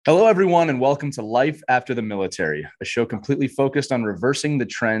Hello, everyone, and welcome to Life After the Military, a show completely focused on reversing the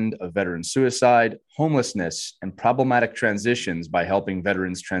trend of veteran suicide, homelessness, and problematic transitions by helping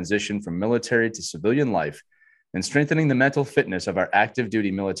veterans transition from military to civilian life and strengthening the mental fitness of our active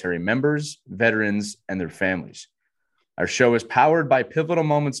duty military members, veterans, and their families. Our show is powered by Pivotal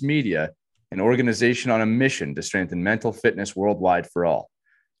Moments Media, an organization on a mission to strengthen mental fitness worldwide for all.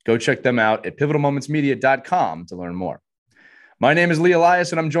 Go check them out at pivotalmomentsmedia.com to learn more. My name is Lee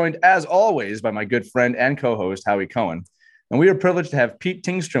Elias, and I'm joined, as always, by my good friend and co-host, Howie Cohen. And we are privileged to have Pete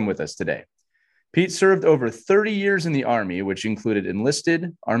Tingstrom with us today. Pete served over 30 years in the Army, which included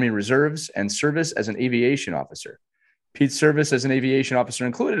enlisted, Army Reserves, and service as an aviation officer. Pete's service as an aviation officer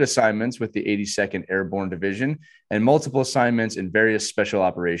included assignments with the 82nd Airborne Division and multiple assignments in various Special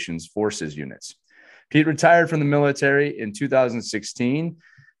Operations Forces units. Pete retired from the military in 2016,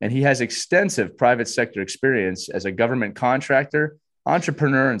 and he has extensive private sector experience as a government contractor,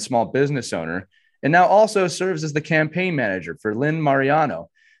 entrepreneur, and small business owner, and now also serves as the campaign manager for Lynn Mariano,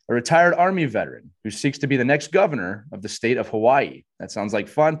 a retired Army veteran who seeks to be the next governor of the state of Hawaii. That sounds like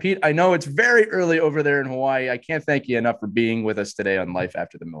fun. Pete, I know it's very early over there in Hawaii. I can't thank you enough for being with us today on Life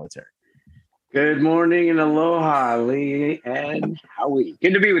After the Military. Good morning and aloha, Lee and Howie.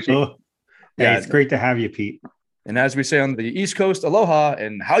 Good to be with you. Oh, yeah, it's great to have you, Pete. And as we say on the East Coast, aloha,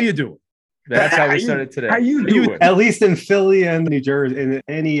 and how you doing? That's how we started today. How you doing? At least in Philly and New Jersey, in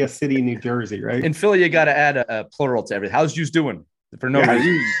any city in New Jersey, right? In Philly, you got to add a plural to everything. How's yous doing? For no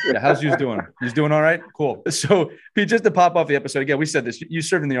reason. Yeah, how's yous doing? Yous doing all right? Cool. So, Pete, just to pop off the episode again, we said this. You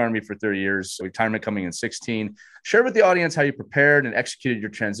served in the Army for 30 years, retirement coming in 16. Share with the audience how you prepared and executed your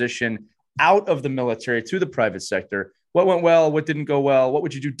transition out of the military to the private sector. What went well? What didn't go well? What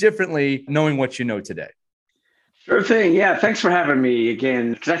would you do differently, knowing what you know today? Sure thing. Yeah, thanks for having me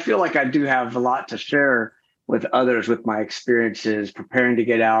again, because I feel like I do have a lot to share with others with my experiences preparing to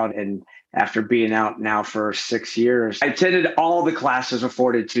get out and after being out now for 6 years. I attended all the classes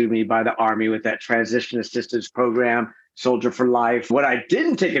afforded to me by the Army with that transition assistance program, Soldier for Life. What I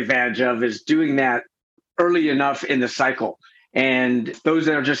didn't take advantage of is doing that early enough in the cycle. And those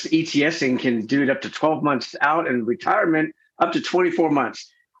that are just ETSing can do it up to 12 months out, and retirement up to 24 months.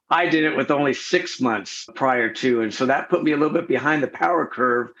 I did it with only 6 months prior to. And so that put me a little bit behind the power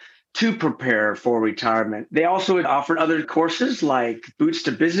curve to prepare for retirement. They also offered other courses like Boots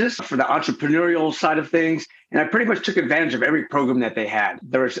to Business for the entrepreneurial side of things. And I pretty much took advantage of every program that they had.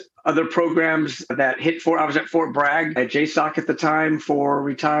 There was other programs that I was at Fort Bragg at JSOC at the time for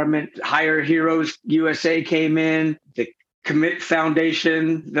retirement. Hire Heroes USA came in. The Commit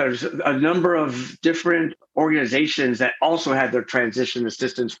Foundation. There's a number of different organizations that also had their transition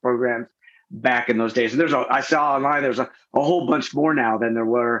assistance programs back in those days. And I saw online, there's a whole bunch more now than there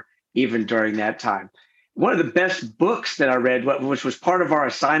were even during that time. One of the best books that I read, which was part of our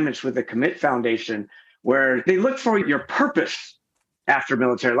assignments with the Commit Foundation, where they look for your purpose after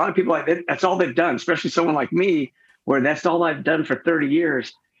military. A lot of people, that's all they've done, especially someone like me, where that's all I've done for 30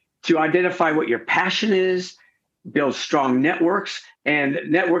 years, to identify what your passion is, build strong networks. And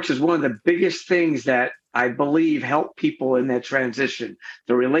networks is one of the biggest things that I believe help people in that transition.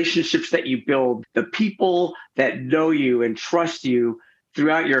 The relationships that you build, the people that know you and trust you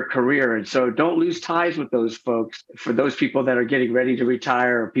throughout your career. And so don't lose ties with those folks. For those people that are getting ready to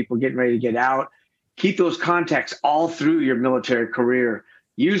retire or people getting ready to get out, keep those contacts all through your military career.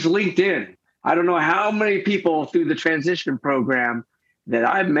 Use LinkedIn. I don't know how many people through the transition program that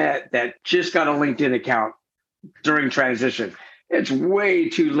I've met that just got a LinkedIn account during transition. It's way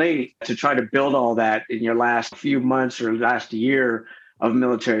too late to try to build all that in your last few months or last year of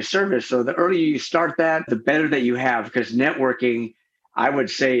military service. So the earlier you start that, the better that you have, because networking, I would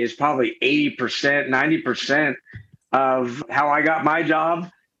say, is probably 80%, 90% of how I got my job,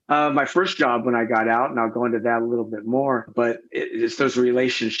 my first job when I got out. And I'll go into that a little bit more. But it's those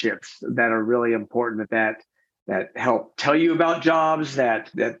relationships that are really important that help tell you about jobs,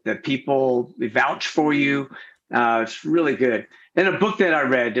 that people vouch for you. It's really good. Then a book that I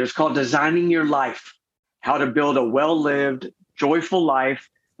read, it was called Designing Your Life, How to Build a Well-Lived, Joyful Life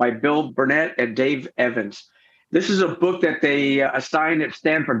by Bill Burnett and Dave Evans. This is a book that they assigned at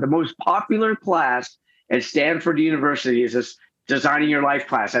Stanford. The most popular class at Stanford University is this Designing Your Life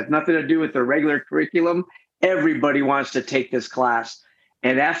class. It has nothing to do with the regular curriculum. Everybody wants to take this class.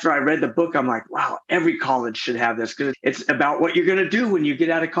 And after I read the book, I'm like, wow, every college should have this, because it's about what you're going to do when you get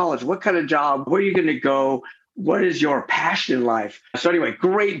out of college. What kind of job? Where are you going to go? What is your passion in life? So anyway,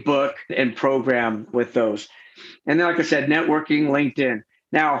 great book and program with those. And then, like I said, networking, LinkedIn.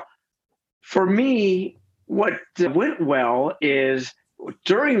 Now, for me, what went well is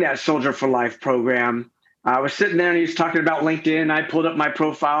during that Soldier for Life program, I was sitting there and he was talking about LinkedIn. I pulled up my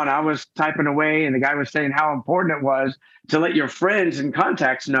profile and I was typing away, and the guy was saying how important it was to let your friends and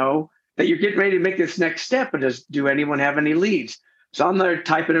contacts know that you're getting ready to make this next step. And do anyone have any leads? So I'm there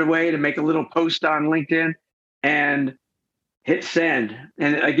typing it away to make a little post on LinkedIn and hit send.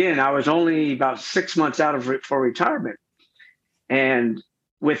 And again, I was only about 6 months out for retirement. And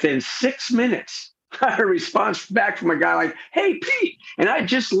within 6 minutes, I had a response back from a guy like, "Hey, Pete." And I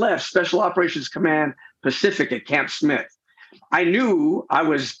just left Special Operations Command Pacific at Camp Smith. I knew I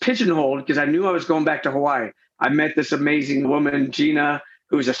was pigeonholed because I knew I was going back to Hawaii. I met this amazing woman, Gina,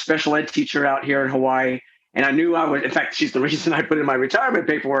 who was a special ed teacher out here in Hawaii. And I knew I would, in fact, she's the reason I put in my retirement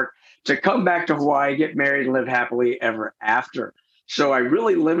paperwork to come back to Hawaii, get married, and live happily ever after. So I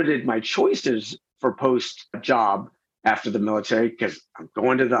really limited my choices for post-job after the military because I'm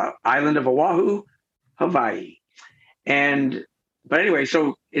going to the island of Oahu, Hawaii. But anyway,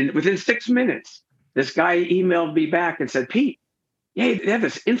 so within 6 minutes, this guy emailed me back and said, "Pete, yeah, they have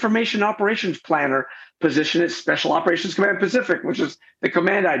this information operations planner position at Special Operations Command Pacific, which is the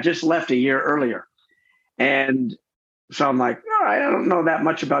command I just left a year earlier." And so I'm like, all right, I don't know that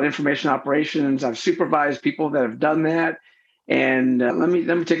much about information operations. I've supervised people that have done that. And let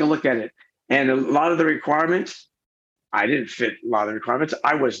me take a look at it. And a lot of the requirements, I didn't fit a lot of the requirements.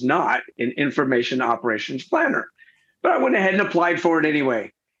 I was not an information operations planner, but I went ahead and applied for it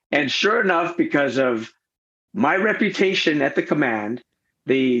anyway. And sure enough, because of my reputation at the command,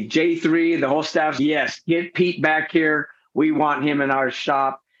 the J3, the whole staff, yes, get Pete back here. We want him in our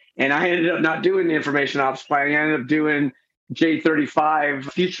shop. And I ended up not doing the information ops planning. I ended up doing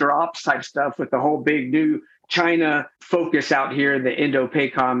J35 future ops type stuff with the whole big new China focus out here, the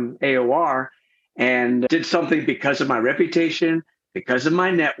Indo-PACOM AOR, and did something because of my reputation, because of my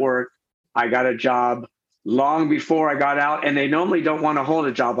network. I got a job long before I got out, and they normally don't want to hold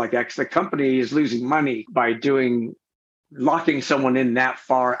a job like that because the company is losing money by locking someone in that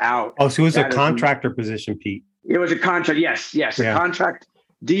far out. Oh, so it was a contractor position, Pete. It was a contract. Yes. Yeah. A contract.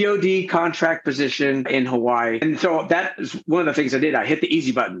 DOD contract position in Hawaii. And so that is one of the things I did. I hit the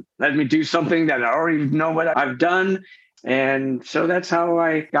easy button. Let me do something that I already know what I've done. And so that's how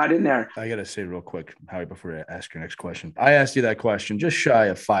I got in there. I got to say real quick, Howie, before I ask your next question. I asked you that question just shy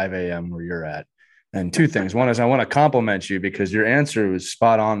of 5 a.m. where you're at. And two things. One is I want to compliment you because your answer was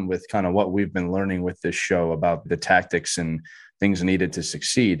spot on with kind of what we've been learning with this show about the tactics and things needed to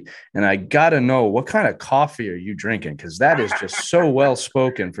succeed. And I got to know, what kind of coffee are you drinking? Because that is just so well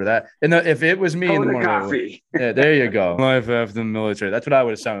spoken for that. And if it was me in the morning, coffee. Yeah, there you go. Life after the military. That's what I would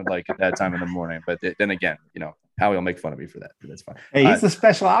have sounded like at that time in the morning. But then again, Howie will make fun of me for that. But that's fine. Hey, he's a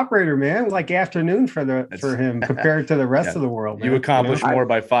special operator, man. It's like afternoon for him compared to the rest of the world. Man. You accomplish more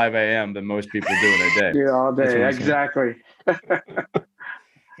by 5 a.m. than most people do in a day. Yeah, all day. Exactly.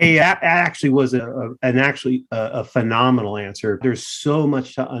 Hey, that actually was a phenomenal answer. There's so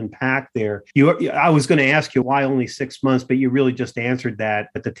much to unpack there. I was going to ask you why only 6 months, but you really just answered that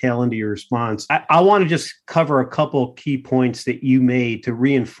at the tail end of your response. I want to just cover a couple key points that you made to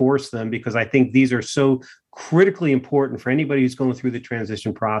reinforce them, because I think these are so critically important for anybody who's going through the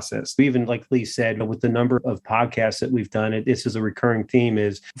transition process. Even like Lee said, with the number of podcasts that we've done, this is a recurring theme,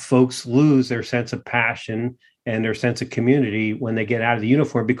 is folks lose their sense of passion and their sense of community when they get out of the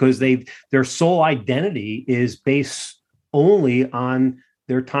uniform, because their sole identity is based only on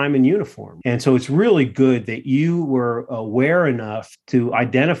their time in uniform. And so it's really good that you were aware enough to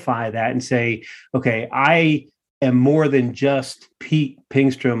identify that and say, okay, I am more than just Pete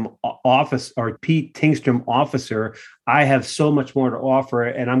Tingstrom officer. I have so much more to offer,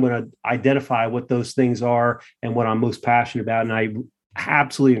 and I'm going to identify what those things are and what I'm most passionate about. And I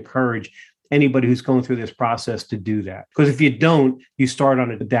absolutely encourage anybody who's going through this process to do that. Because if you don't, you start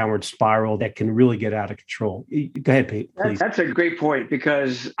on a downward spiral that can really get out of control. Go ahead, Pete, please. That's a great point,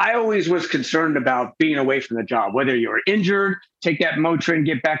 because I always was concerned about being away from the job, whether you were injured, take that Motrin,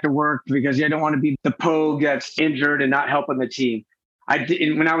 get back to work, because you don't want to be the pogue that's injured and not helping the team.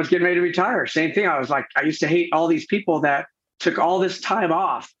 When I was getting ready to retire, same thing. I was like, I used to hate all these people that took all this time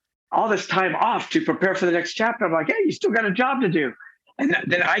off to prepare for the next chapter. I'm like, hey, you still got a job to do. And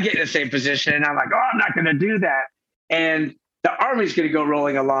then I get in the same position and I'm like, oh, I'm not going to do that. And the Army's going to go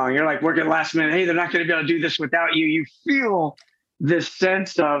rolling along. You're like working last minute. Hey, they're not going to be able to do this without you. You feel this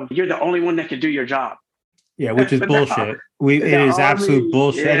sense of you're the only one that can do your job. Yeah, which is bullshit. It is absolute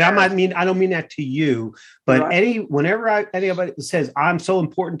bullshit. Yeah. And I don't mean that to you, but right. Whenever anybody says I'm so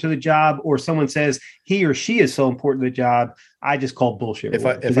important to the job, or someone says he or she is so important to the job, I just call bullshit. If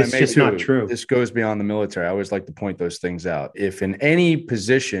I may, just not true. This goes beyond the military. I always like to point those things out. If in any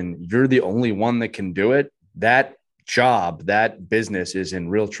position you're the only one that can do it, that job, that business is in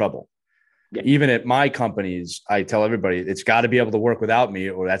real trouble. Even at my companies, I tell everybody it's got to be able to work without me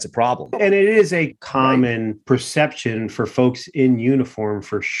or that's a problem. And it is a common perception for folks in uniform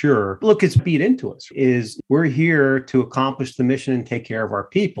for sure. Look, it's beat into us is we're here to accomplish the mission and take care of our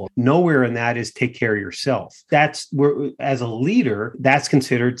people. Nowhere in that is take care of yourself. That's where, as a leader, that's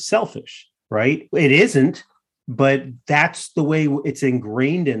considered selfish, right? It isn't. But that's the way it's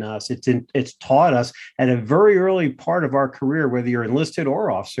ingrained in us. It's taught us at a very early part of our career, whether you're enlisted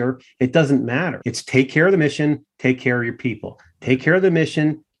or officer, it doesn't matter. It's take care of the mission, take care of your people. Take care of the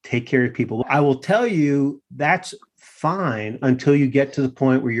mission, take care of your people. I will tell you that's fine until you get to the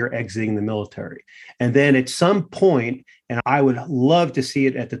point where you're exiting the military. And then at some point, and I would love to see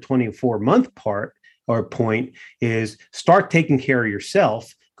it at the 24-month part or point, is start taking care of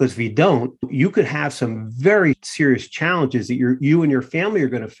yourself. Because if you don't, you could have some very serious challenges that you and your family are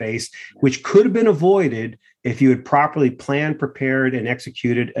going to face, which could have been avoided if you had properly planned, prepared, and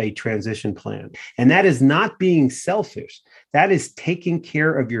executed a transition plan. And that is not being selfish. That is taking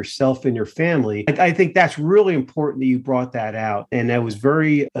care of yourself and your family. I think that's really important that you brought that out. And that was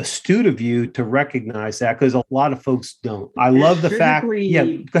very astute of you to recognize that because a lot of folks don't. I love the fact. Yeah,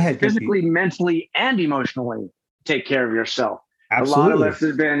 go ahead. Physically, mentally, and emotionally take care of yourself. Absolutely. A lot of us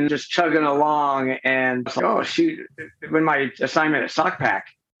have been just chugging along and, oh, shoot, when my assignment at SOCPAC,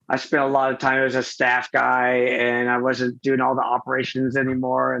 I spent a lot of time as a staff guy and I wasn't doing all the operations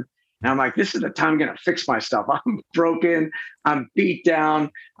anymore. And I'm like, this is the time I'm going to fix myself. I'm broken. I'm beat down.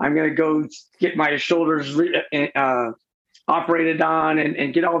 I'm going to go get my shoulders operated on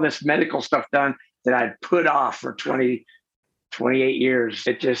and get all this medical stuff done that I'd put off for 28 years.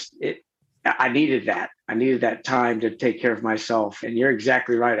 I needed that. I needed that time to take care of myself. And you're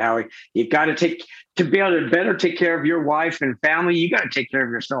exactly right, Howie. You got to be able to better take care of your wife and family. You got to take care of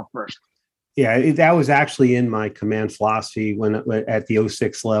yourself first. Yeah, that was actually in my command philosophy when at the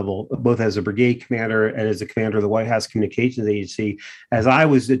 06 level, both as a brigade commander and as a commander of the White House Communications Agency. As I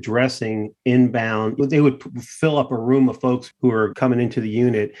was addressing inbound, they would fill up a room of folks who are coming into the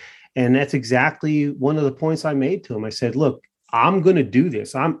unit. And that's exactly one of the points I made to them. I said, look, I'm going to do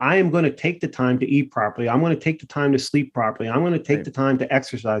this. I am going to take the time to eat properly. I'm going to take the time to sleep properly. I'm going to take the time to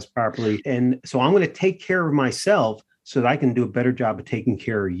exercise properly. And so I'm going to take care of myself so that I can do a better job of taking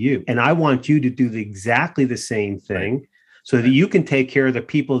care of you. And I want you to do exactly the same thing so that you can take care of the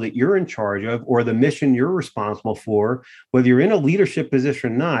people that you're in charge of or the mission you're responsible for. Whether you're in a leadership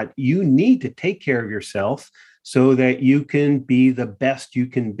position or not, you need to take care of yourself so that you can be the best you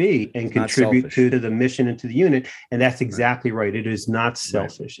can be and contribute to the mission and to the unit. And that's exactly right. It is not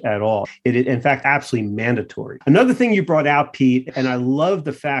selfish at all. It is, in fact, absolutely mandatory. Another thing you brought out, Pete, and I love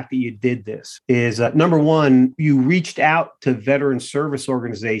the fact that you did this, is number one, you reached out to veteran service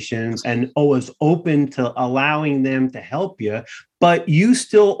organizations and was open to allowing them to help you, but you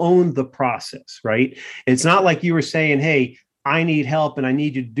still owned the process, right? It's not like you were saying, hey, I need help and I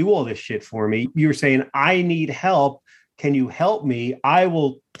need you to do all this shit for me. You're saying, I need help. Can you help me? I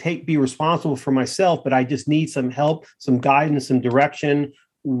will be responsible for myself, but I just need some help, some guidance, some direction,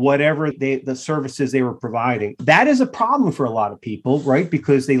 whatever the services they were providing. That is a problem for a lot of people, right?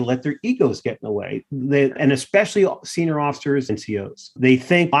 Because they let their egos get in the way. And especially senior officers and COs. They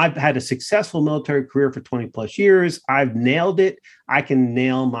think I've had a successful military career for 20 plus years. I've nailed it. I can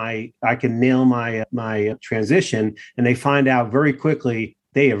nail my transition. And they find out very quickly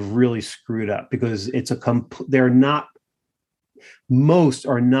they have really screwed up because most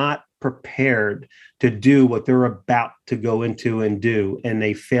are not prepared to do what they're about to go into and do, and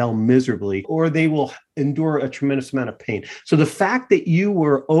they fail miserably, or they will endure a tremendous amount of pain. So the fact that you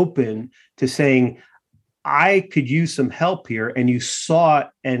were open to saying, I could use some help here, and you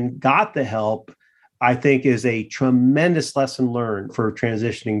sought and got the help, I think is a tremendous lesson learned for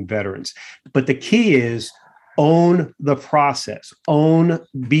transitioning veterans. But the key is own the process,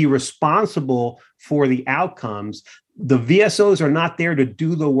 be responsible for the outcomes. The VSOs are not there to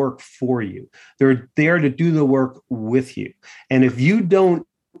do the work for you. They're there to do the work with you. And if you don't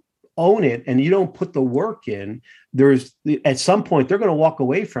own it and you don't put the work in, at some point they're going to walk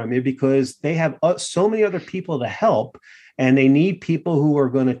away from you because they have so many other people to help. And they need people who are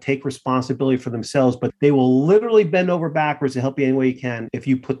going to take responsibility for themselves, but they will literally bend over backwards to help you any way you can if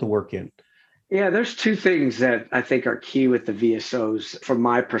you put the work in. Yeah, there's two things that I think are key with the VSOs from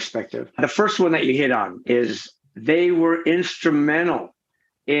my perspective. The first one that you hit on is they were instrumental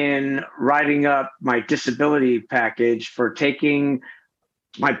in writing up my disability package for taking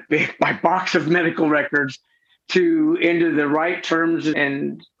my box of medical records into the right terms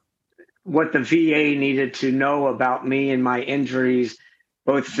and what the VA needed to know about me and my injuries,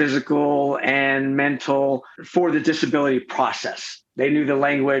 both physical and mental, for the disability process. They knew the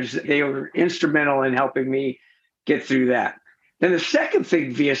language. They were instrumental in helping me get through that. Then the second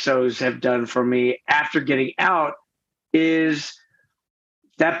thing VSOs have done for me after getting out is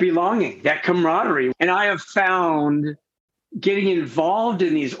that belonging, that camaraderie. And I have found getting involved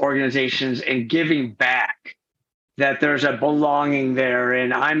in these organizations and giving back, that there's a belonging there.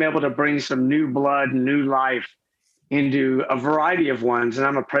 And I'm able to bring some new blood and new life into a variety of ones. And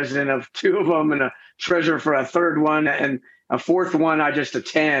I'm a president of two of them and a treasurer for a third one. And a fourth one I just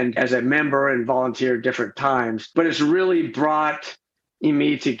attend as a member and volunteer at different times. But it's really brought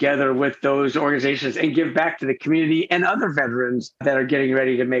me together with those organizations and give back to the community and other veterans that are getting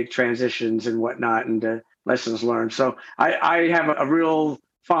ready to make transitions and whatnot, and lessons learned. So I have a real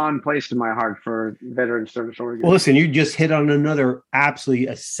fond place in my heart for veteran service organizations. Well, listen, you just hit on another absolutely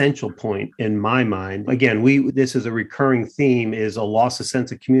essential point in my mind. Again, this is a recurring theme, is a loss of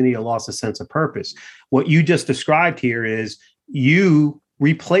sense of community, a loss of sense of purpose. What you just described here is you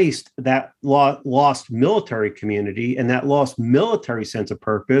replaced that lost military community and that lost military sense of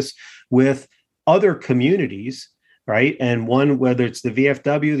purpose with other communities, right? And one, whether it's the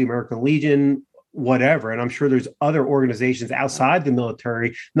VFW, the American Legion, whatever. And I'm sure there's other organizations outside the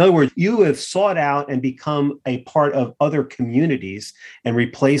military. In other words, you have sought out and become a part of other communities and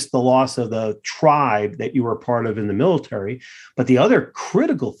replaced the loss of the tribe that you were a part of in the military. But the other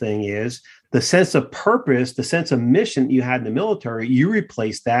critical thing is the sense of purpose, the sense of mission that you had in the military, you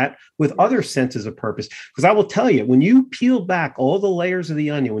replace that with other senses of purpose. Because I will tell you, when you peel back all the layers of the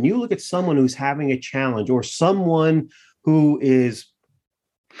onion, when you look at someone who's having a challenge or someone who is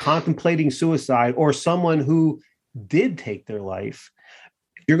contemplating suicide or someone who did take their life,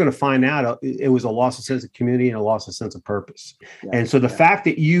 you're going to find out it was a loss of sense of community and a loss of sense of purpose. Yeah, and so the fact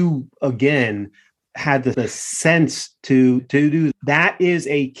that you, again, had the sense to do that is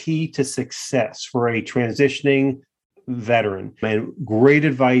a key to success for a transitioning veteran. And great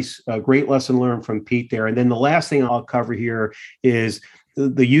advice, a great lesson learned from Pete there. And then the last thing I'll cover here is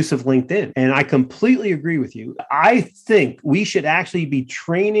the use of LinkedIn. And I completely agree with you. I think we should actually be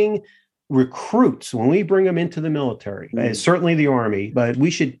training recruits when we bring them into the military, certainly the Army, but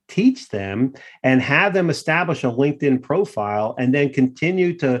we should teach them and have them establish a LinkedIn profile and then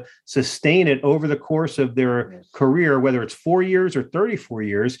continue to sustain it over the course of their career, whether it's 4 years or 34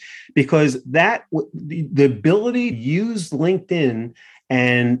 years, because that the ability to use LinkedIn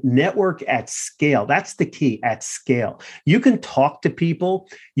and network at scale. That's the key, at scale. You can talk to people,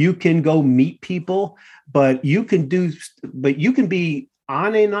 you can go meet people, but you can be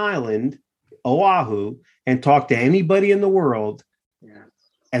on an island, Oahu, and talk to anybody in the world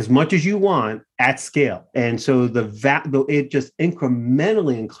as much as you want at scale. And so it just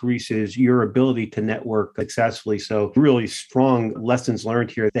incrementally increases your ability to network successfully. So really strong lessons learned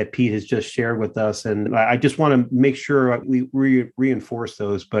here that Pete has just shared with us. And I just want to make sure we reinforce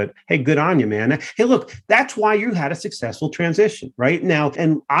those. But hey, good on you, man. Hey, look, that's why you had a successful transition right now.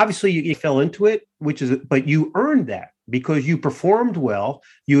 And obviously you fell into it, but you earned that, because you performed well,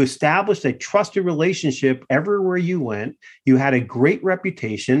 you established a trusted relationship everywhere you went, you had a great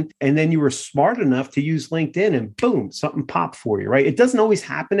reputation, and then you were smart enough to use LinkedIn and boom, something popped for you, right? It doesn't always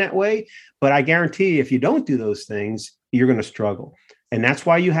happen that way, but I guarantee you, if you don't do those things, you're going to struggle. And that's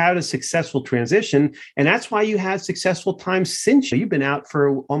why you had a successful transition. And that's why you had successful times since you've been out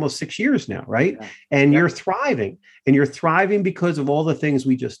for almost 6 years now, right? Yeah. And you're thriving, and you're thriving because of all the things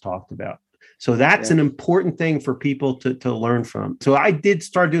we just talked about. So that's an important thing for people to learn from. So I did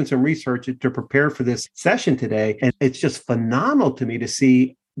start doing some research to prepare for this session today. And it's just phenomenal to me to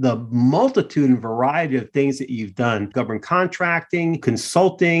see the multitude and variety of things that you've done: government contracting,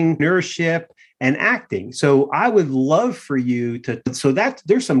 consulting, entrepreneurship, and acting. So I would love for you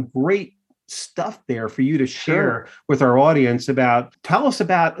there's some great stuff there for you to share with our audience tell us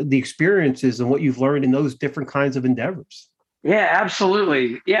about the experiences and what you've learned in those different kinds of endeavors. Yeah,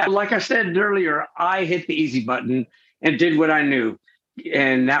 absolutely. Yeah, like I said earlier, I hit the easy button and did what I knew.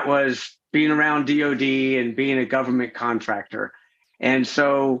 And that was being around DOD and being a government contractor. And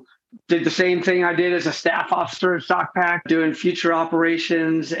so did the same thing I did as a staff officer at SOCPAC, doing future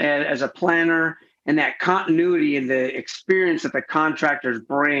operations as a planner, and that continuity and the experience that the contractors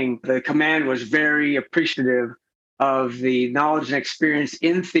bring. The command was very appreciative of the knowledge and experience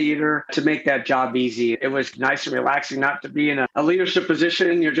in theater to make that job easy. It was nice and relaxing not to be in a leadership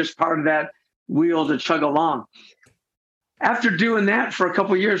position. You're just part of that wheel to chug along. After doing that for a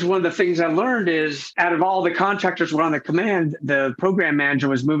couple of years, one of the things I learned is out of all the contractors who were on the command, the program manager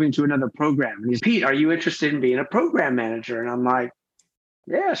was moving to another program. And he's, Pete, are you interested in being a program manager? And I'm like,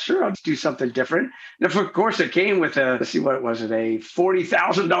 yeah, sure, I'll do something different. And of course, it came with a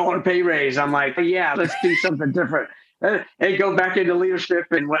 $40,000 pay raise. I'm like, yeah, let's do something different. and go back into leadership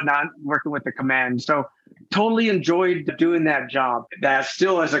and whatnot, working with the command. So totally enjoyed doing that job. That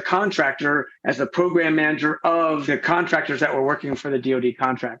still as a contractor, as the program manager of the contractors that were working for the DoD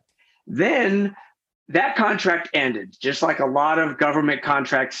contract. Then that contract ended, just like a lot of government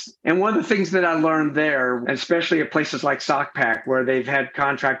contracts. And one of the things that I learned there, especially at places like SOCPAC, where they've had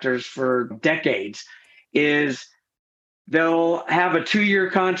contractors for decades, is they'll have a 2-year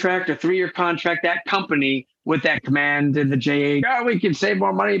contract, a 3-year contract, that company with that command and the JA, oh, we can save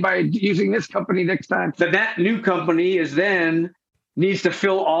more money by using this company next time. So that new company is then needs to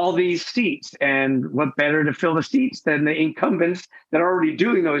fill all these seats. And what better to fill the seats than the incumbents that are already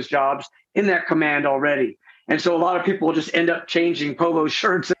doing those jobs in that command already. And so a lot of people will just end up changing polo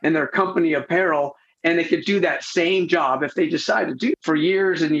shirts and their company apparel, and they could do that same job if they decide to do for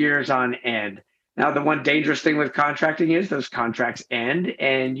years and years on end. Now, the one dangerous thing with contracting is those contracts end,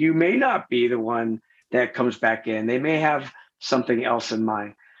 and you may not be the one that comes back in. They may have something else in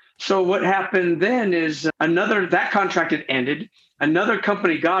mind. So what happened then is that contract had ended. Another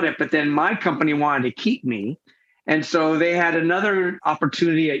company got it, but then my company wanted to keep me. And so they had another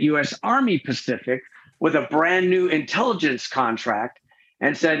opportunity at U.S. Army Pacific with a brand new intelligence contract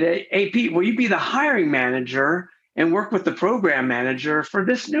and said, hey, Pete, will you be the hiring manager and work with the program manager for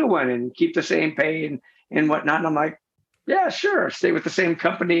this new one and keep the same pay and whatnot? And I'm like, yeah, sure. Stay with the same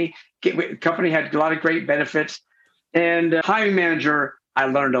company. Company had a lot of great benefits. And hiring manager, I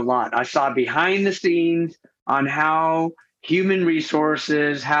learned a lot. I saw behind the scenes on how human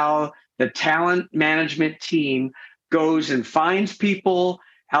resources, how the talent management team goes and finds people,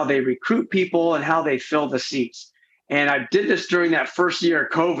 how they recruit people, and how they fill the seats. And I did this during that first year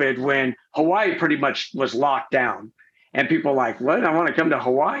of COVID when Hawaii pretty much was locked down. And people were like, what? I want to come to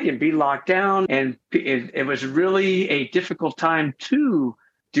Hawaii and be locked down. And it was really a difficult time to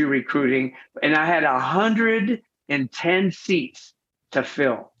do recruiting. And I had 110 seats to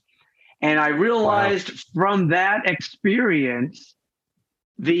fill. And I realized from that experience,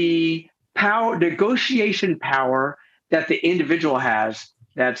 the negotiation power that the individual has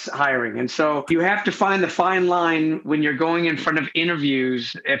that's hiring. And so you have to find the fine line when you're going in front of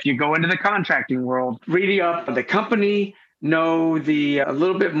interviews. If you go into the contracting world, read up the company, know a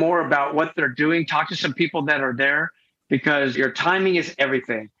little bit more about what they're doing, talk to some people that are there, because your timing is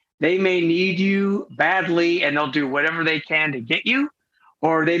everything. They may need you badly and they'll do whatever they can to get you,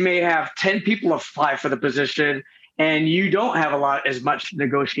 or they may have 10 people apply for the position and you don't have as much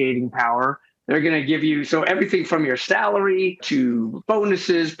negotiating power. They're going to give you, so everything from your salary to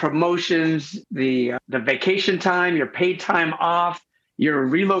bonuses, promotions, the vacation time, your paid time off, your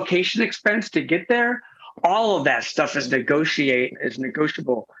relocation expense to get there, all of that stuff is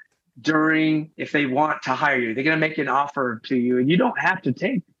negotiable if they want to hire you. They're going to make an offer to you and you don't have to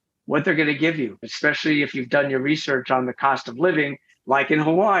take what they're going to give you, especially if you've done your research on the cost of living. Like in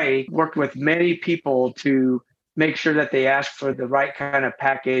Hawaii, worked with many people to make sure that they ask for the right kind of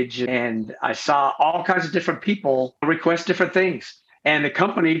package. And I saw all kinds of different people request different things. And the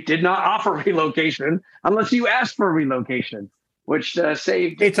company did not offer relocation unless you asked for relocation, which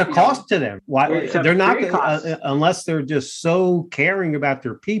saved. It's a cost to them. Why they're not unless they're just so caring about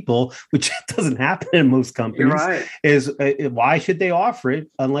their people, which doesn't happen in most companies. You're right. Is why should they offer it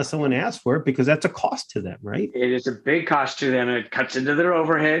unless someone asks for it? Because that's a cost to them, right? It is a big cost to them. It cuts into their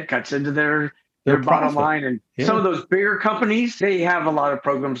overhead, cuts into their bottom line. And some of those bigger companies, they have a lot of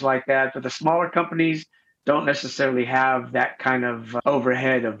programs like that, but the smaller companies don't necessarily have that kind of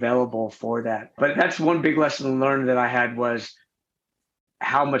overhead available for that. But that's one big lesson learned that I had was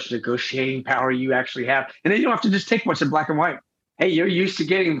how much negotiating power you actually have. And then you don't have to just take what's in black and white. Hey, you're used to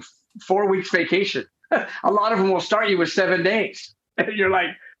getting 4 weeks vacation. A lot of them will start you with 7 days. And you're like,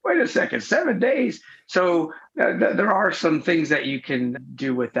 wait a second, 7 days. So there are some things that you can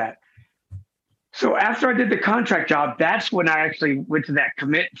do with that. So after I did the contract job, that's when I actually went to that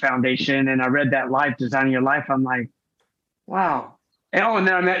Commit Foundation and I read that Life, Designing Your Life. I'm like, wow. And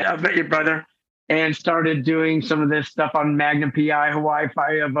then I met your brother and started doing some of this stuff on Magnum PI, Hawaii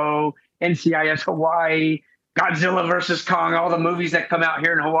 5.0, NCIS Hawaii, Godzilla versus Kong, all the movies that come out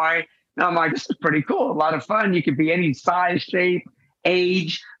here in Hawaii. And I'm like, this is pretty cool. A lot of fun. You could be any size, shape,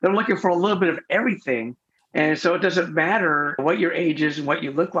 age. They're looking for a little bit of everything. And so it doesn't matter what your age is and what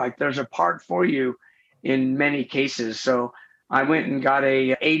you look like. There's a part for you in many cases. So I went and got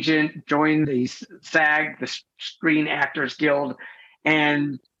an agent, joined the SAG, the Screen Actors Guild,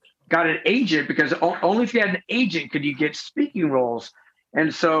 and got an agent because only if you had an agent could you get speaking roles.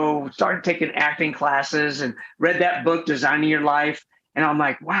 And so started taking acting classes and read that book, Designing Your Life. And I'm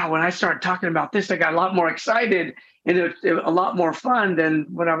like, wow, when I started talking about this, I got a lot more excited and it was a lot more fun than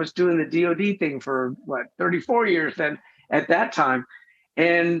when I was doing the DoD thing for 34 years then at that time.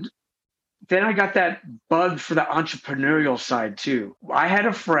 And then I got that bug for the entrepreneurial side too. I had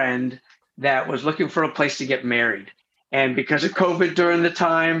a friend that was looking for a place to get married. And because of COVID during the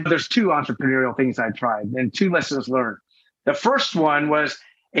time, there's two entrepreneurial things I tried and two lessons learned. The first one was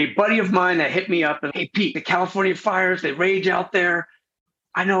a buddy of mine that hit me up and, hey, Pete, the California fires, they rage out there.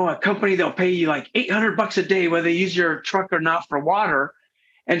 I know a company, they'll pay you like $800 a day, whether you use your truck or not for water.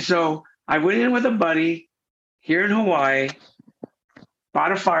 And so I went in with a buddy here in Hawaii,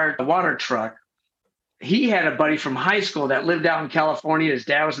 bought a water truck. He had a buddy from high school that lived out in California. His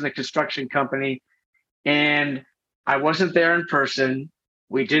dad was in a construction company. And I wasn't there in person.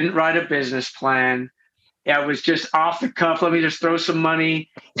 We didn't write a business plan. It was just off the cuff. Let me just throw some money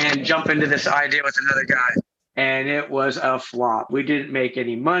and jump into this idea with another guy. And it was a flop. We didn't make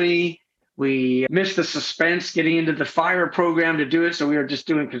any money. We missed the suspense getting into the fire program to do it. So we were just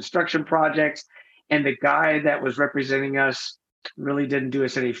doing construction projects. And the guy that was representing us really didn't do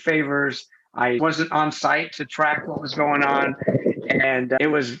us any favors. I wasn't on site to track what was going on. And it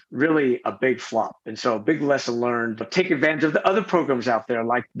was really a big flop. And so a big lesson learned. Take advantage of the other programs out there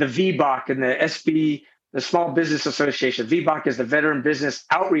like the VBOC and the SB, the Small Business Association. VBOC is the Veteran Business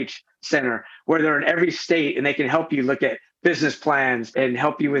Outreach Center, where they're in every state and they can help you look at business plans and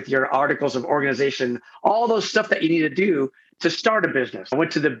help you with your articles of organization, all those stuff that you need to do to start a business. I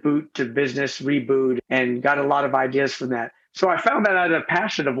went to the Boot to Business Reboot and got a lot of ideas from that. So I found that I had a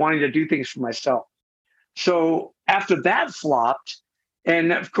passion of wanting to do things for myself. So after that flopped,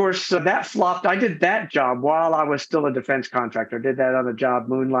 and of course that flopped, I did that job while I was still a defense contractor. I did that on the job,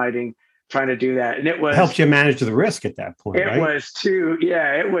 moonlighting, trying to do that. And it was helped you manage the risk at that point, right?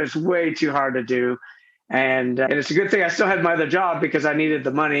 It was way too hard to do. And it's a good thing I still had my other job because I needed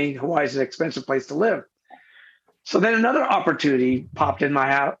the money. Hawaii's an expensive place to live. So then another opportunity popped in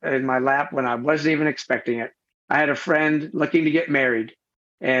my lap when I wasn't even expecting it. I had a friend looking to get married.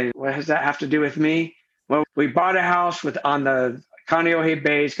 And what does that have to do with me? Well, we bought a house on the Kaneohe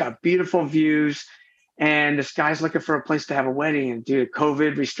Bay. It's got beautiful views. And this guy's looking for a place to have a wedding. And due to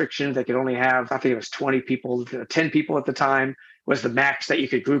COVID restrictions, they could only have, I think it was 20 people, 10 people at the time was the max that you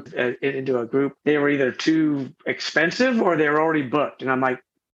could group into a group. They were either too expensive or they were already booked. And I'm like,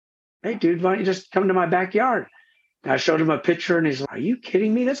 hey, dude, why don't you just come to my backyard? And I showed him a picture and he's like, are you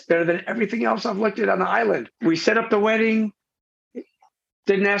kidding me? That's better than everything else I've looked at on the island. We set up the wedding.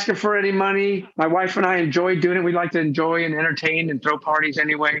 Didn't ask him for any money. My wife and I enjoyed doing it. We like to enjoy and entertain and throw parties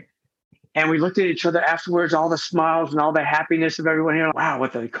anyway. And we looked at each other afterwards, all the smiles and all the happiness of everyone here. Wow,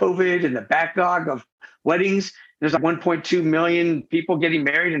 with the COVID and the backlog of weddings, there's like 1.2 million people getting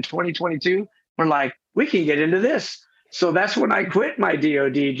married in 2022. We're like, we can get into this. So that's when I quit my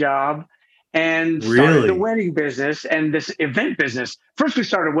DoD job and started the wedding business and this event business. First, we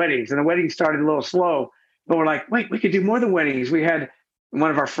started weddings and the weddings started a little slow. But we're like, wait, we could do more than weddings. We had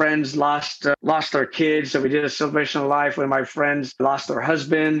one of our friends lost their kids. So we did a celebration of life. One of my friends lost their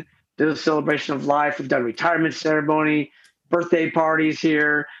husband. Did a celebration of life. We've done a retirement ceremony, birthday parties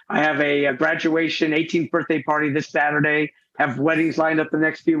here. I have a graduation, 18th birthday party this Saturday. Have weddings lined up the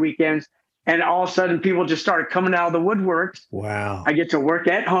next few weekends. And all of a sudden, people just started coming out of the woodworks. Wow. I get to work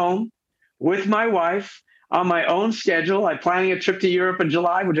at home with my wife on my own schedule. I'm planning a trip to Europe in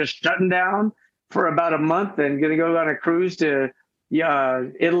July. We're just shutting down for about a month and going to go on a cruise to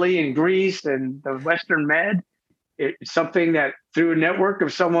Italy and Greece and the Western Med. It's something that through a network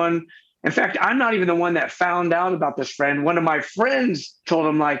of someone. In fact, I'm not even the one that found out about this friend. One of my friends told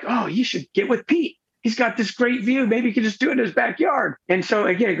him like, oh, you should get with Pete. He's got this great view. Maybe you could just do it in his backyard. And so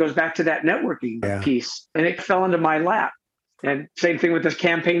again, it goes back to that networking piece and it fell into my lap. And same thing with this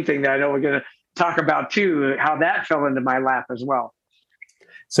campaign thing that I know we're going to talk about too, how that fell into my lap as well.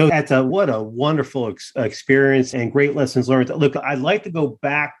 So what a wonderful experience and great lessons learned. Look, I'd like to go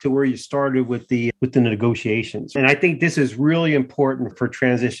back to where you started with the negotiations. And I think this is really important for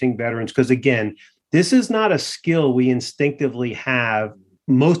transitioning veterans because, again, this is not a skill we instinctively have,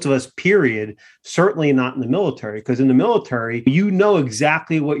 most of us, period, certainly not in the military. Because in the military, you know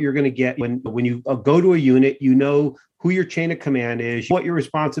exactly what you're going to get when you go to a unit, you know who your chain of command is, what your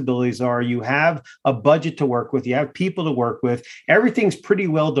responsibilities are. You have a budget to work with. You have people to work with. Everything's pretty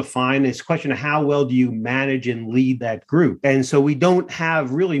well defined. It's a question of how well do you manage and lead that group. And so we don't have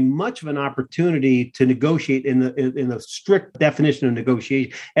really much of an opportunity to negotiate in the strict definition of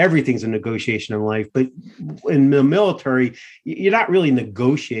negotiation. Everything's a negotiation in life. But in the military, you're not really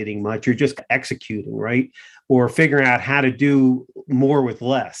negotiating much. You're just executing, right? or figuring out how to do more with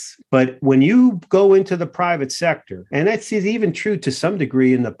less. But when you go into the private sector, and that's even true to some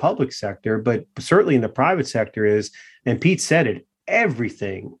degree in the public sector, but certainly in the private sector is, and Pete said it,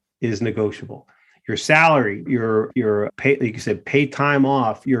 everything is negotiable. Your salary, your pay, like you said, paid time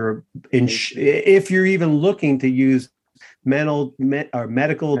off, if you're even looking to use medical,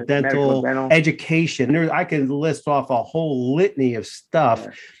 dental, education. I can list off a whole litany of stuff.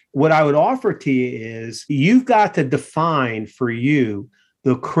 Yeah. What I would offer to you is you've got to define for you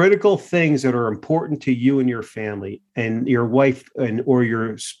the critical things that are important to you and your family, and your wife or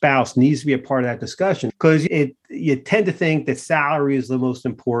your spouse needs to be a part of that discussion, because you tend to think that salary is the most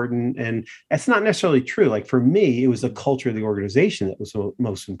important, and that's not necessarily true. Like for me, it was the culture of the organization that was the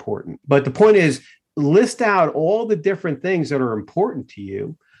most important. But the point is, list out all the different things that are important to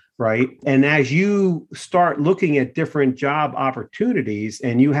you, right? And as you start looking at different job opportunities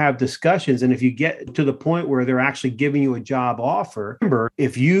and you have discussions, and if you get to the point where they're actually giving you a job offer, remember,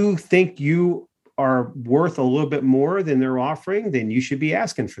 if you think you are worth a little bit more than they're offering, then you should be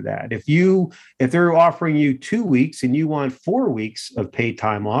asking for that. If they're offering you 2 weeks and you want 4 weeks of paid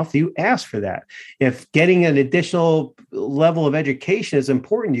time off, you ask for that. If getting an additional level of education is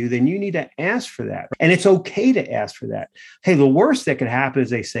important to you, then you need to ask for that. And it's okay to ask for that. Hey, the worst that could happen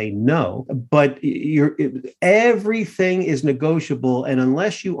is they say no, but everything is negotiable. And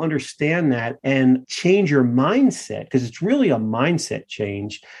unless you understand that and change your mindset, because it's really a mindset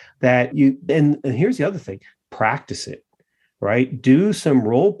change, that and here's the other thing, practice it, right? Do some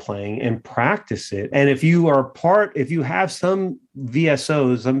role playing and practice it. And if you have some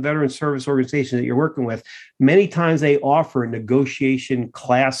VSOs, some veteran service organization that you're working with, many times they offer negotiation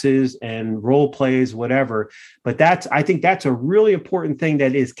classes and role plays, whatever. But I think that's a really important thing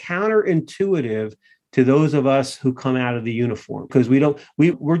that is counterintuitive to those of us who come out of the uniform, because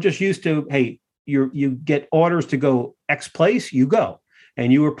we're just used to, hey, you get orders to go X place, you go.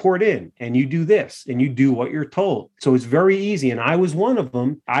 And you report in and you do this and you do what you're told. So it's very easy. And I was one of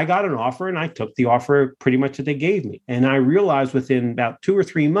them. I got an offer and I took the offer pretty much that they gave me. And I realized within about 2 or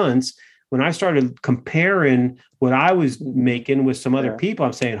 3 months, when I started comparing what I was making with some other people,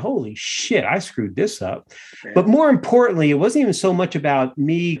 I'm saying, holy shit, I screwed this up. Yeah. But more importantly, it wasn't even so much about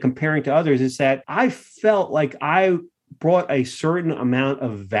me comparing to others. It's that I felt like I brought a certain amount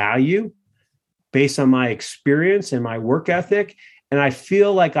of value based on my experience and my work ethic. And I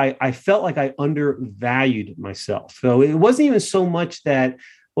felt like I undervalued myself. So it wasn't even so much that,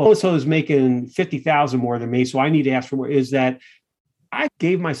 well, so I was making 50,000 more than me, so I need to ask for more. Is that I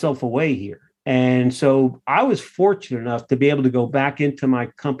gave myself away here. And so I was fortunate enough to be able to go back into my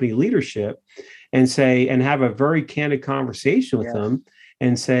company leadership and have a very candid conversation with them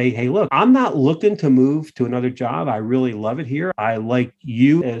and say, hey, look, I'm not looking to move to another job. I really love it here. I like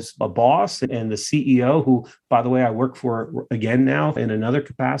you as a boss and the CEO, who, by the way, I work for again now in another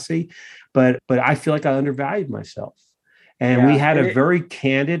capacity, but I feel like I undervalued myself. And we had a very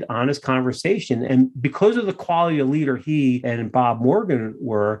candid, honest conversation. And because of the quality of leader he and Bob Morgan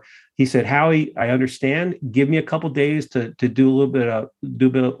were, he said, Howie, I understand. Give me a couple of days to do a little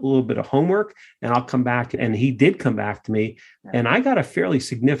bit of homework, and I'll come back. And he did come back to me, and I got a fairly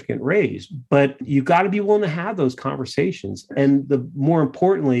significant raise. But you got to be willing to have those conversations, and more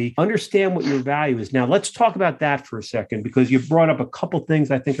importantly, understand what your value is. Now, let's talk about that for a second, because you brought up a couple of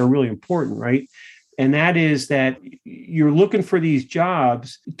things I think are really important, right? And that is that you're looking for these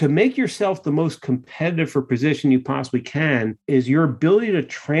jobs to make yourself the most competitive for position you possibly can, is your ability to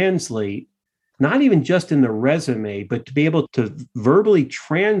translate, not even just in the resume, but to be able to verbally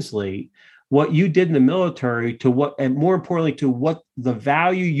translate what you did in the military to what, and more importantly, to what the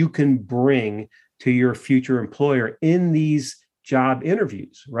value you can bring to your future employer in these job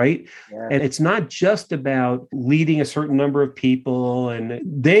interviews, right? Yeah. And it's not just about leading a certain number of people. And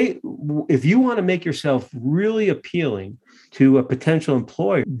if you want to make yourself really appealing to a potential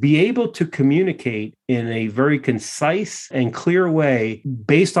employer, be able to communicate in a very concise and clear way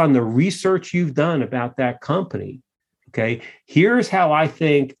based on the research you've done about that company. Okay, here's how I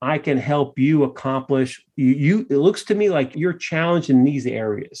think I can help you accomplish. It looks to me like you're challenged in these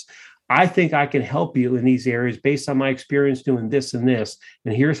areas. I think I can help you in these areas based on my experience doing this and this.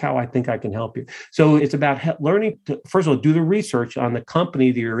 And here's how I think I can help you. So it's about learning to, first of all, do the research on the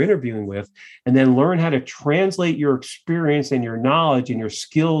company that you're interviewing with, and then learn how to translate your experience and your knowledge and your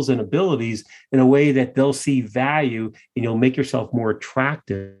skills and abilities in a way that they'll see value, and you'll make yourself more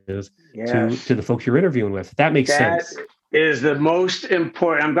attractive to the folks you're interviewing with. That makes sense. Is the most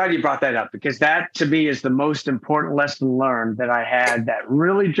important. I'm glad you brought that up, because that to me is the most important lesson learned that I had that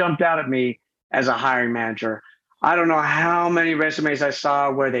really jumped out at me as a hiring manager. I don't know how many resumes I saw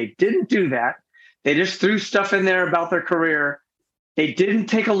where they didn't do that. They just threw stuff in there about their career. They didn't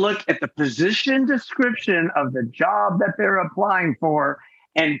take a look at the position description of the job that they're applying for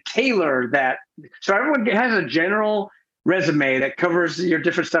and tailor that. So everyone has a general resume that covers your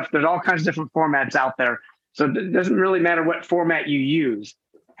different stuff. There's all kinds of different formats out there. So it doesn't really matter what format you use.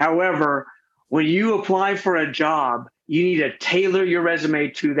 However, when you apply for a job, you need to tailor your resume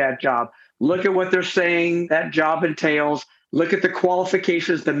to that job. Look at what they're saying that job entails. Look at the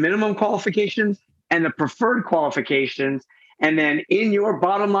qualifications, the minimum qualifications and the preferred qualifications. And then in your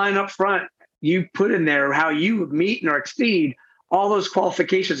bottom line up front, you put in there how you meet or exceed all those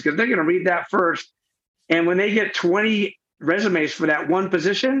qualifications, because they're going to read that first. And when they get 20 resumes for that one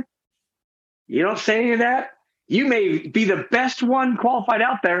position, you don't say any of that. You may be the best one qualified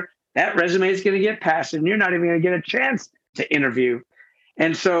out there. That resume is going to get passed, and you're not even going to get a chance to interview.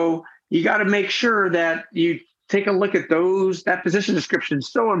 And so you got to make sure that you take a look at those. That position description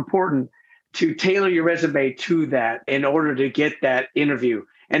is so important to tailor your resume to that in order to get that interview.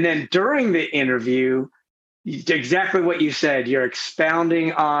 And then during the interview, exactly what you said, you're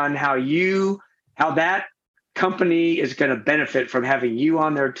expounding on how that company is going to benefit from having you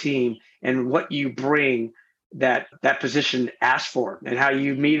on their team and what you bring that position asks for and how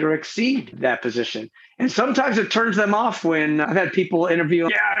you meet or exceed that position. And sometimes it turns them off when I've had people interview,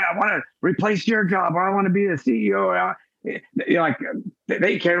 I want to replace your job, or I want to be the CEO. Like,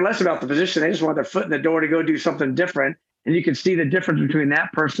 they care less about the position. They just want their foot in the door to go do something different. And you can see the difference between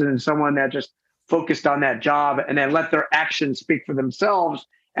that person and someone that just focused on that job and then let their actions speak for themselves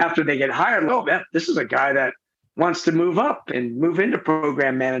after they get hired. Oh, man, this is a guy that wants to move up and move into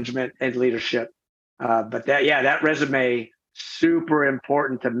program management and leadership. But that resume, super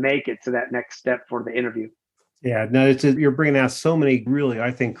important to make it to that next step for the interview. Yeah, no, you're bringing out so many really,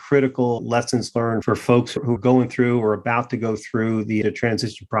 I think, critical lessons learned for folks who are going through or about to go through the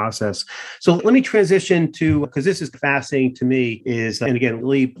transition process. So let me transition to, because this is fascinating to me, and again,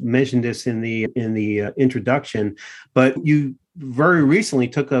 Lee mentioned this in the introduction, but you very recently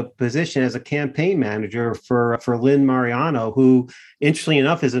took a position as a campaign manager for Lynn Mariano, who, interestingly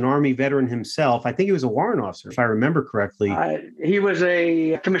enough, is an Army veteran himself. I think he was a warrant officer, if I remember correctly. He was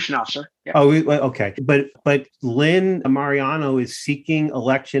a commission officer. Yeah. Oh, okay. But Lynn Mariano is seeking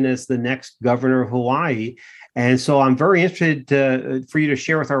election as the next governor of Hawaii. And so I'm very interested for you to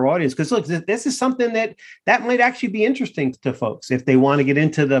share with our audience, because look, this is something that might actually be interesting to folks if they want to get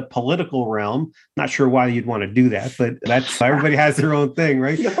into the political realm. Not sure why you'd want to do that, but that's everybody has their own thing,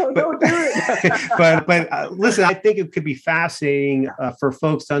 right? No, don't do it. but listen, I think it could be fascinating for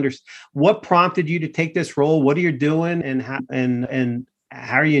folks to understand what prompted you to take this role, what are you doing, and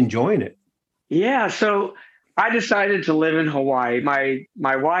how are you enjoying it? Yeah, so I decided to live in Hawaii. My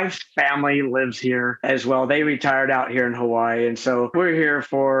wife's family lives here as well. They retired out here in Hawaii. And so we're here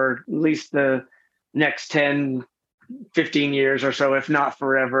for at least the next 10, 15 years or so, if not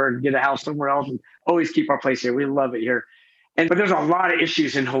forever, and get a house somewhere else and always keep our place here. We love it here. But there's a lot of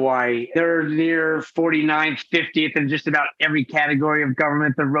issues in Hawaii. They're near 49th, 50th in just about every category of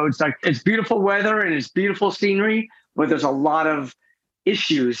government. The roads suck. It's beautiful weather and it's beautiful scenery, but there's a lot of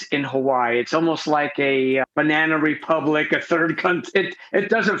issues in Hawaii. It's almost like a banana republic, a third country. It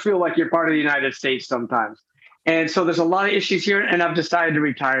doesn't feel like you're part of the United States sometimes. And so there's a lot of issues here, and I've decided to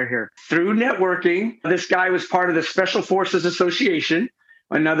retire here. Through networking, this guy was part of the Special Forces Association,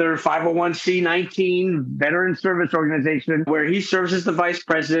 another 501c19 veteran service organization, where he serves as the vice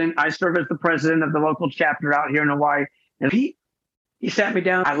president. I serve as the president of the local chapter out here in Hawaii. And he sat me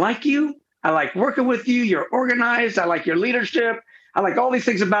down. I like you. I like working with you. You're organized. I like your leadership. I like all these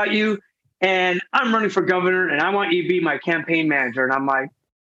things about you, and I'm running for governor, and I want you to be my campaign manager. And I'm like,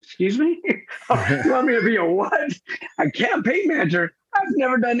 excuse me? You want me to be a what? A campaign manager? I've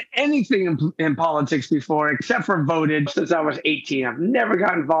never done anything in politics before, except for voted since I was 18. I've never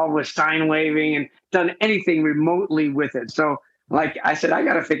got involved with sign waving and done anything remotely with it. So like I said, I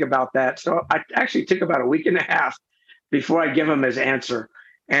got to think about that. So I actually took about a week and a half before I give him his answer,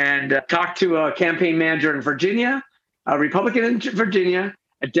 and talked to a campaign manager in Virginia, a Republican in Virginia,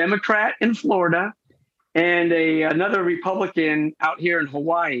 a Democrat in Florida, and another Republican out here in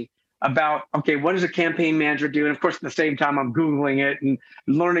Hawaii about, okay, what does a campaign manager do? And of course, at the same time, I'm Googling it and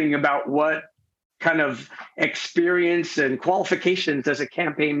learning about what kind of experience and qualifications does a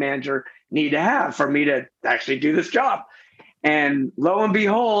campaign manager need to have for me to actually do this job. And lo and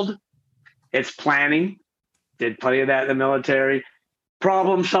behold, it's planning. Did plenty of that in the military.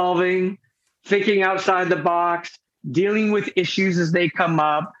 Problem solving, thinking outside the box, dealing with issues as they come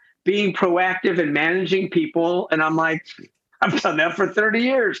up, being proactive and managing people. And I'm like, I've done that for 30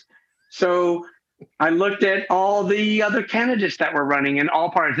 years. So I looked at all the other candidates that were running in all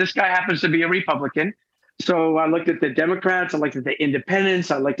parties. This guy happens to be a Republican. So I looked at the Democrats, I looked at the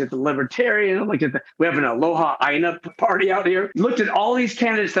Independents, I looked at the Libertarian, I looked at we have an Aloha Aina party out here. Looked at all these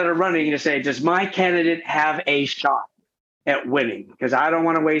candidates that are running to say, does my candidate have a shot at winning? Because I don't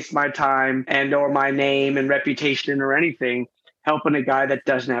want to waste my time and or my name and reputation or anything helping a guy that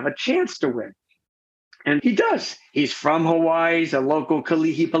doesn't have a chance to win. And he does. He's from Hawaii. He's a local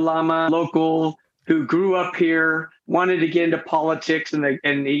Kalihi local who grew up here, wanted to get into politics, and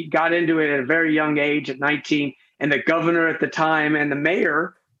he got into it at a very young age, at 19. And the governor at the time and the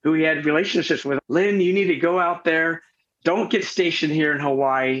mayor, who he had relationships with, Lynn, you need to go out there. Don't get stationed here in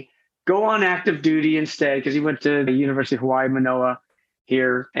Hawaii. Go on active duty instead, because he went to the University of Hawaii, Manoa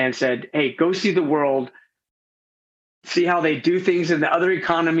here, and said, hey, go see the world, see how they do things in the other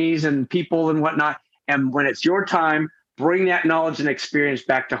economies and people and whatnot. And when it's your time, bring that knowledge and experience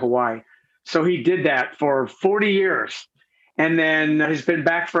back to Hawaii. So he did that for 40 years. And then he's been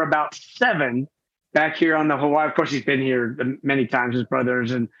back for about 7 back here on the Hawaii. Of course, he's been here many times. His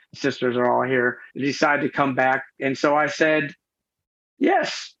brothers and sisters are all here. He decided to come back. And so I said,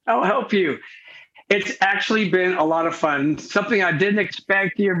 yes, I'll help you. It's actually been a lot of fun. Something I didn't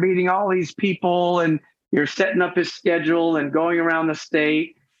expect. You're meeting all these people and you're setting up his schedule and going around the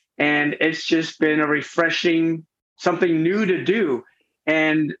state. And it's just been a refreshing, something new to do.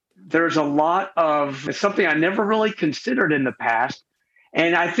 And there's a lot of something I never really considered in the past.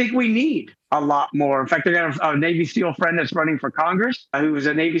 And I think we need a lot more. In fact, I got a Navy SEAL friend that's running for Congress, who was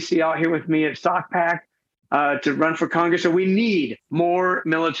a Navy SEAL out here with me at SOCPAC to run for Congress. So we need more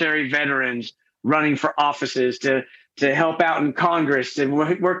military veterans running for offices to help out in Congress, to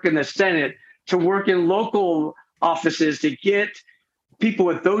work in the Senate, to work in local offices, to get people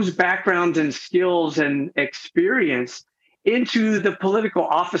with those backgrounds and skills and experience into the political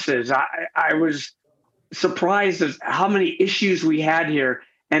offices. I was surprised at how many issues we had here,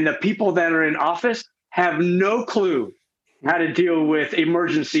 and the people that are in office have no clue how to deal with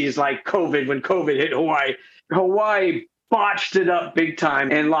emergencies like COVID. When COVID hit Hawaii, Hawaii botched it up big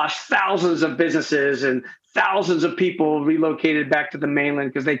time and lost thousands of businesses, and thousands of people relocated back to the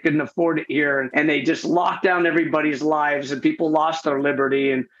mainland because they couldn't afford it here. And they just locked down everybody's lives, and people lost their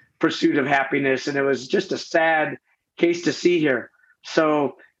liberty in pursuit of happiness. And it was just a sad case to see here.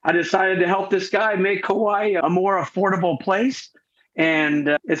 So I decided to help this guy make Hawaii a more affordable place.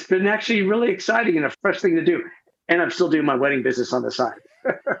 And it's been actually really exciting and a fresh thing to do. And I'm still doing my wedding business on the side.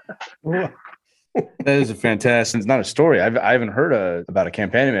 That is a fantastic. It's not a story. I haven't heard about a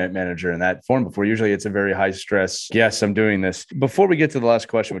campaign manager in that form before. Usually it's a very high stress. Yes, I'm doing this. Before we get to the last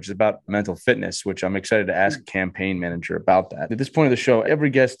question, which is about mental fitness, which I'm excited to ask a campaign manager about that. At this point of the show, every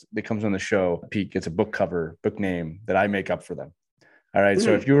guest that comes on the show, Pete, gets a book cover, book name that I make up for them. All right.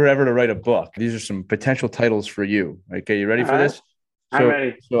 So if you were ever to write a book, these are some potential titles for you. Okay. You ready for this? I'm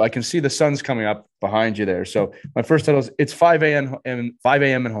ready. So I can see the sun's coming up behind you there. So my first title is It's 5 a.m.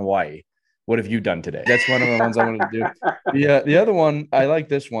 in Hawaii. What have you done today? That's one of the ones I wanted to do. The other one, I like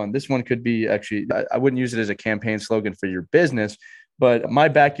this one. This one could be actually, I wouldn't use it as a campaign slogan for your business, but my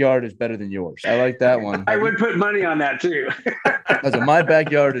backyard is better than yours. I like that one. I would put money on that too. So my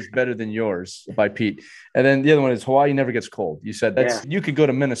backyard is better than yours by Pete. And then the other one is Hawaii never gets cold. You said you could go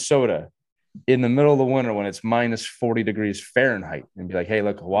to Minnesota in the middle of the winter when it's minus 40 degrees Fahrenheit and be like, hey,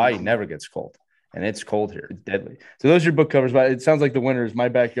 look, Hawaii never gets cold. And it's cold here. It's deadly. So those are your book covers, but it sounds like the winner is my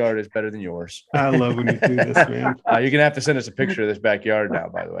backyard is better than yours. I love when you do this, man. You're going to have to send us a picture of this backyard now,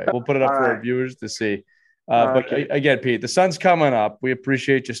 by the way. We'll put it up for our viewers to see. But again, Pete, the sun's coming up. We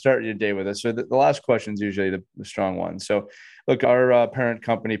appreciate you starting your day with us. So the last question is usually the strong one. So look, our parent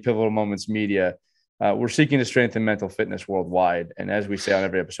company, Pivotal Moments Media, we're seeking to strengthen mental fitness worldwide. And as we say on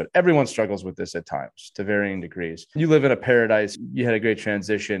every episode, everyone struggles with this at times to varying degrees. You live in a paradise. You had a great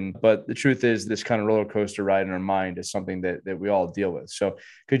transition. But the truth is this kind of roller coaster ride in our mind is something that we all deal with. So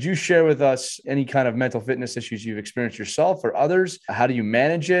could you share with us any kind of mental fitness issues you've experienced yourself or others? How do you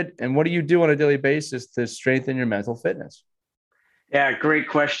manage it? And what do you do on a daily basis to strengthen your mental fitness? Yeah, great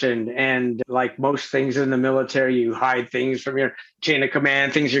question. And like most things in the military, you hide things from your chain of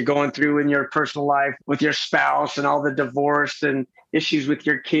command, things you're going through in your personal life with your spouse and all the divorce and issues with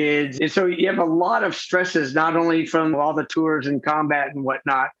your kids. And so you have a lot of stresses, not only from all the tours and combat and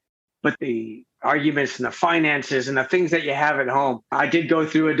whatnot, but the arguments and the finances and the things that you have at home. I did go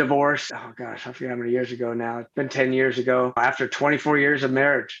through a divorce. Oh gosh, I forget how many years ago now. It's been 10 years ago. After 24 years of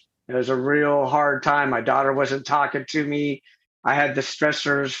marriage, it was a real hard time. My daughter wasn't talking to me. I had the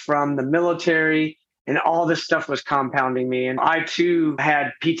stressors from the military And all this stuff was compounding me. And I too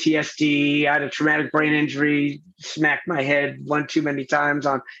had PTSD. I had a traumatic brain injury, smacked my head one too many times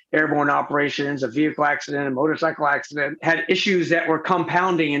on airborne operations, a vehicle accident, a motorcycle accident, had issues that were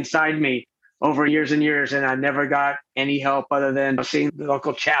compounding inside me over years and years. And I never got any help other than seeing the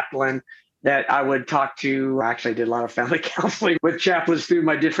local chaplain that I would talk to. I actually did a lot of family counseling with chaplains through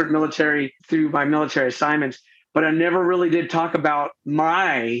my military assignments, but I never really did talk about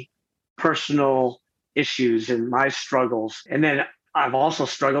my personal issues and my struggles. And then I've also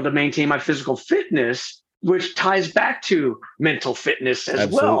struggled to maintain my physical fitness, which ties back to mental fitness as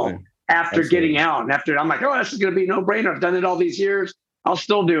well. After getting out and after I'm like, oh, this is going to be no brainer. I've done it all these years. I'll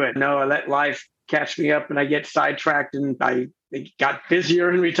still do it. No, I let life catch me up and I get sidetracked, and I got busier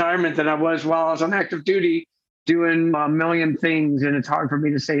in retirement than I was while I was on active duty doing a million things, and it's hard for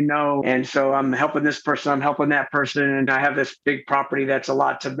me to say no. And so I'm helping this person, I'm helping that person, and I have this big property that's a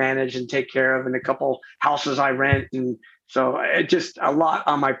lot to manage and take care of, and a couple houses I rent. And so it's just a lot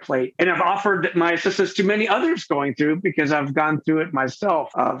on my plate. And I've offered my assistance to many others going through, because I've gone through it myself,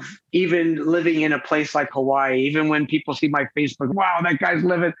 of even living in a place like Hawaii. Even when people see my Facebook, wow, that guy's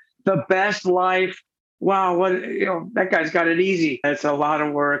living the best life. Wow, that guy's got it easy. It's a lot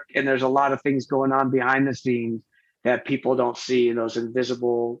of work, and there's a lot of things going on behind the scenes that people don't see, in those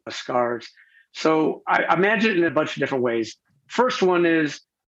invisible scars. So I imagine it in a bunch of different ways. First one is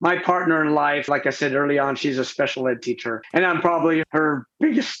my partner in life. Like I said early on, she's a special ed teacher, and I'm probably her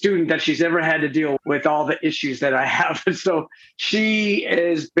biggest student that she's ever had to deal with all the issues that I have. And so she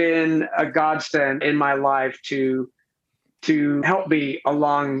has been a godsend in my life to help me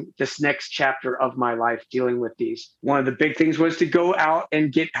along this next chapter of my life dealing with these. One of the big things was to go out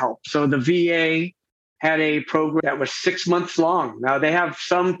and get help. So the VA had a program that was 6 months long. Now, they have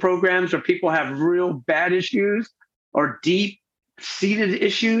some programs where people have real bad issues or deep-seated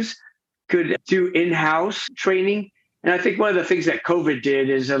issues, could do in-house training. And I think one of the things that COVID did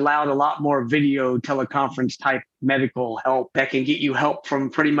is allowed a lot more video teleconference type medical help that can get you help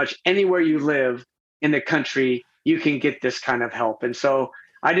from pretty much anywhere you live in the country. You can get this kind of help. And so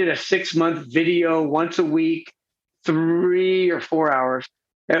I did a 6-month video once a week, 3 or 4 hours.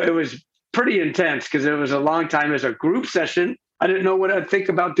 It was pretty intense because it was a long time. It was a group session. I didn't know what I'd think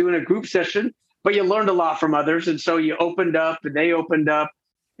about doing a group session, but you learned a lot from others. And so you opened up and they opened up.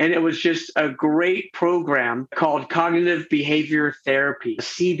 And it was just a great program called Cognitive Behavior Therapy,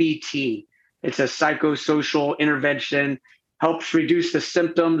 CBT. It's a psychosocial intervention, helps reduce the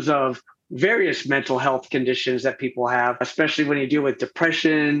symptoms of various mental health conditions that people have, especially when you deal with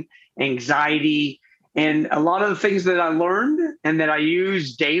depression, anxiety. And a lot of the things that I learned and that I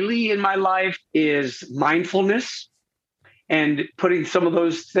use daily in my life is mindfulness, and putting some of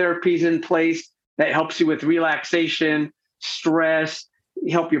those therapies in place that helps you with relaxation, stress,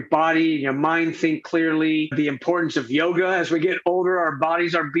 help your body and your mind think clearly. The importance of yoga. As we get older, our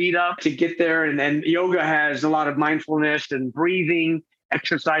bodies are beat up to get there. And then yoga has a lot of mindfulness and breathing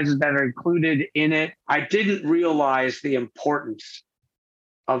exercises that are included in it. I didn't realize the importance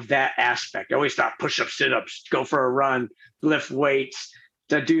of that aspect. I always thought push-ups, sit-ups, go for a run, lift weights,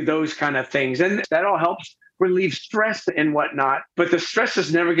 to do those kind of things. And that all helps relieve stress and whatnot. But the stress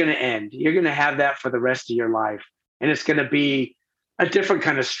is never going to end. You're going to have that for the rest of your life. And it's going to be a different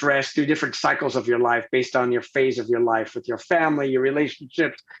kind of stress through different cycles of your life based on your phase of your life with your family, your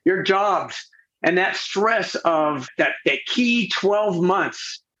relationships, your jobs. And that stress of that key 12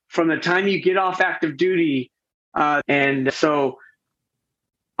 months from the time you get off active duty. And so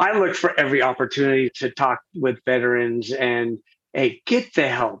I look for every opportunity to talk with veterans and, hey, get the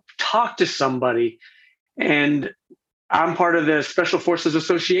help, talk to somebody. And I'm part of the Special Forces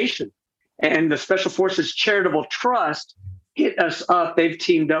Association, and the Special Forces Charitable Trust hit us up. They've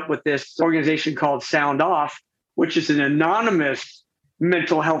teamed up with this organization called Sound Off, which is an anonymous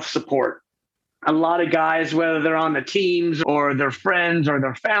mental health support. A lot of guys, whether they're on the teams or their friends or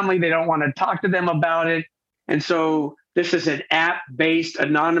their family, they don't want to talk to them about it. And so this is an app-based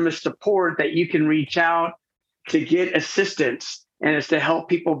anonymous support that you can reach out to get assistance. And it's to help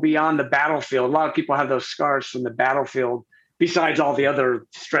people beyond the battlefield. A lot of people have those scars from the battlefield, besides all the other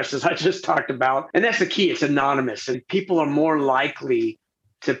stresses I just talked about. And that's the key. It's anonymous. And people are more likely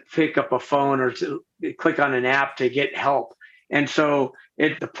to pick up a phone or to click on an app to get help. And so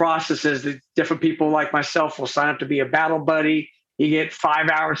the process is that different people like myself will sign up to be a battle buddy. You get 5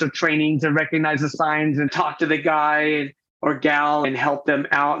 hours of training to recognize the signs and talk to the guy or gal and help them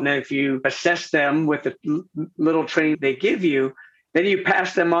out. And then if you assess them with the little training they give you, then you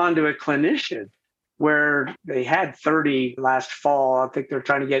pass them on to a clinician, where they had 30 last fall. I think they're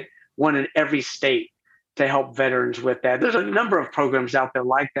trying to get one in every state to help veterans with that. There's a number of programs out there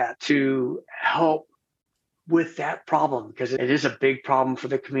like that to help with that problem, because it is a big problem for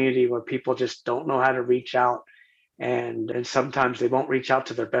the community where people just don't know how to reach out. And sometimes they won't reach out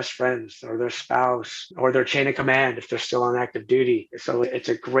to their best friends or their spouse or their chain of command if they're still on active duty. So it's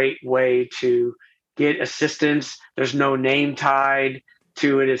a great way to get assistance. There's no name tied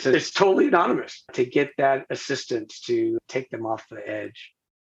to it. It's totally anonymous to get that assistance to take them off the edge.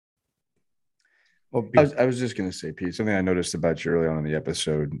 Well, I was just going to say, Pete, something I noticed about you early on in the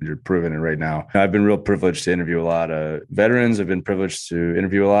episode. You're proving it right now. I've been real privileged to interview a lot of veterans. I've been privileged to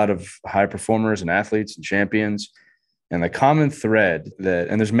interview a lot of high performers and athletes and champions. And the common thread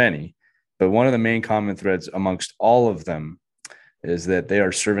and there's many, but one of the main common threads amongst all of them is that they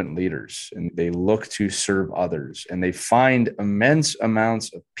are servant leaders and they look to serve others, and they find immense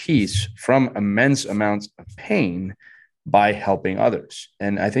amounts of peace from immense amounts of pain by helping others.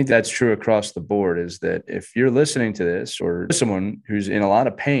 And I think that's true across the board, is that if you're listening to this or someone who's in a lot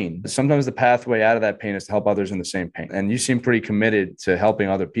of pain, sometimes the pathway out of that pain is to help others in the same pain. And you seem pretty committed to helping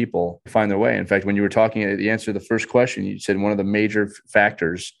other people find their way. In fact, when you were talking, the answer to the first question, you said one of the major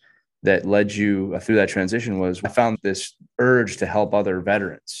factors that led you through that transition was I found this urge to help other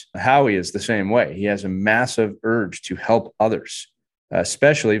veterans. Howie is the same way. He has a massive urge to help others,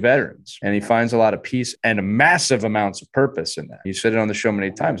 especially veterans. And he finds a lot of peace and massive amounts of purpose in that. He said it on the show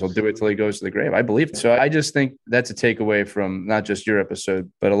many times. He'll do it till he goes to the grave. I believe it. So I just think that's a takeaway from not just your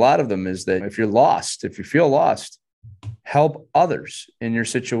episode, but a lot of them, is that if you're lost, if you feel lost, help others in your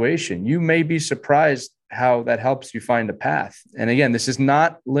situation. You may be surprised how that helps you find a path. And again, this is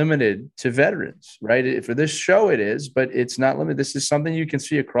not limited to veterans, right? For this show it is, but it's not limited. This is something you can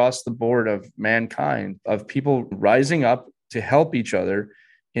see across the board of mankind, of people rising up to help each other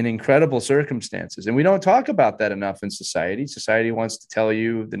in incredible circumstances. And we don't talk about that enough in society. Society wants to tell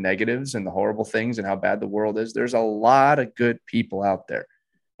you the negatives and the horrible things and how bad the world is. There's a lot of good people out there.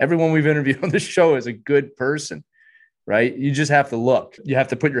 Everyone we've interviewed on this show is a good person, right? You just have to look. You have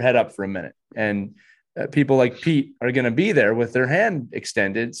to put your head up for a minute. And people like Pete are going to be there with their hand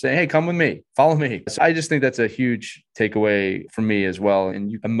extended saying, hey, come with me, follow me. So I just think that's a huge takeaway for me as well.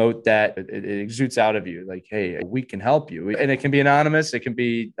 And you emote that, it exudes out of you like, hey, we can help you. And it can be anonymous, it can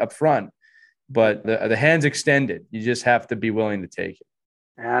be upfront, but the hand's extended. You just have to be willing to take it.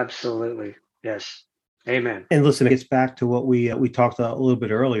 Absolutely. Yes. Amen. And listen, it gets back to what we talked about a little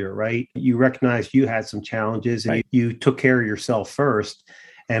bit earlier, right? You recognized you had some challenges and you took care of yourself first.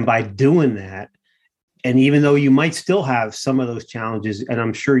 And by doing that, and even though you might still have some of those challenges, and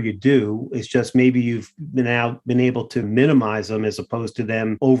I'm sure you do, it's just maybe you've been able to minimize them as opposed to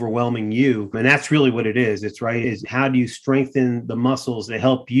them overwhelming you. And that's really what it is. It's right. Is how do you strengthen the muscles that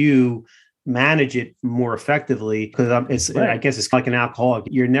help you manage it more effectively? Because I guess it's like an alcoholic.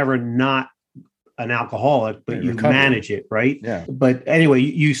 You're never not an alcoholic, but you manage it, right? Yeah. But anyway,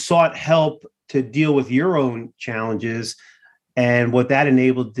 you sought help to deal with your own challenges. And what that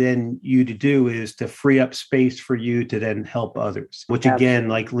enabled then you to do is to free up space for you to then help others, which again,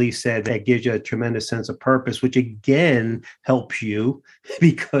 like Lee said, that gives you a tremendous sense of purpose, which again helps you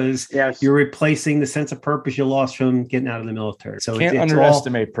because you're replacing the sense of purpose you lost from getting out of the military. So can't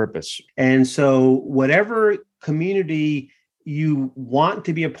underestimate purpose. And so whatever community you want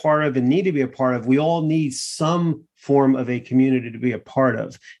to be a part of and need to be a part of, we all need some form of a community to be a part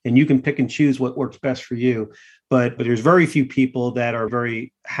of. And you can pick and choose what works best for you. But there's very few people that are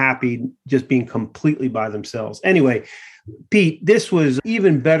very happy just being completely by themselves. Anyway, Pete, this was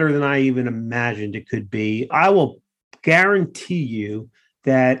even better than I even imagined it could be. I will guarantee you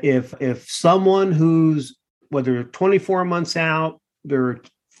that if someone who's, whether 24 months out, they're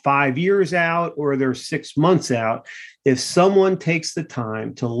 5 years out, or they're 6 months out, if someone takes the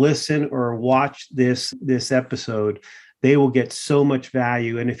time to listen or watch this episode, they will get so much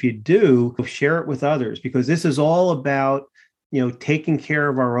value. And if you do, share it with others, because this is all about, taking care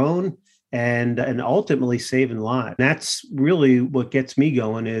of our own and ultimately saving lives. That's really what gets me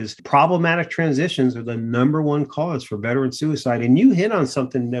going. Is problematic transitions are the number one cause for veteran suicide. And you hit on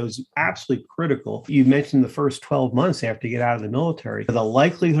something that was absolutely critical. You mentioned the first 12 months after you get out of the military. The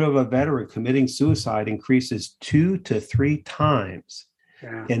likelihood of a veteran committing suicide increases 2 to 3 times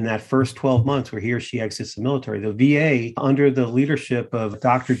in that first 12 months where he or she exits the military. The VA, under the leadership of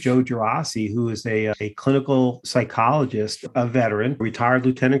Dr. Joe Gerasi, who is a clinical psychologist, a veteran, retired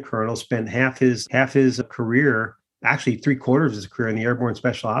lieutenant colonel, spent half his career, actually 3/4 of his career in the airborne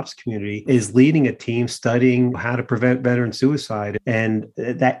special ops community, is leading a team studying how to prevent veteran suicide. And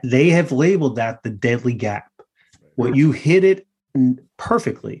that they have labeled that the deadly gap. What you hit it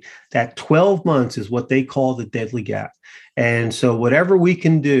perfectly that 12 months is what they call the deadly gap. And so whatever we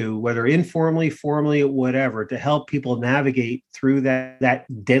can do, whether informally, formally, whatever, to help people navigate through that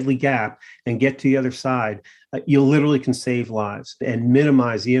deadly gap and get to the other side, you literally can save lives and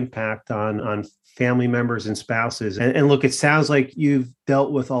minimize the impact on family members and spouses. And look, it sounds like you've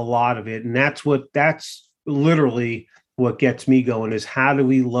dealt with a lot of it. And that's literally what gets me going, is how do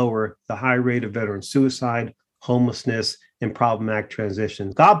we lower the high rate of veteran suicide, homelessness, and problematic transition.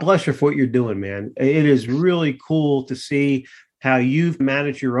 God bless you for what you're doing, man. It is really cool to see how you've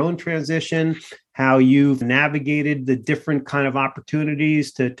managed your own transition, how you've navigated the different kind of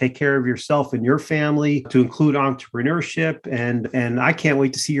opportunities to take care of yourself and your family, to include entrepreneurship. And I can't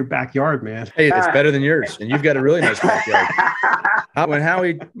wait to see your backyard, man. Hey, it's better than yours. And you've got a really nice backyard. When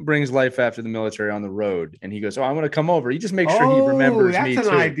Howie brings Life After the Military on the road and he goes, "Oh, I'm going to come over," you just make sure he remembers me too. That's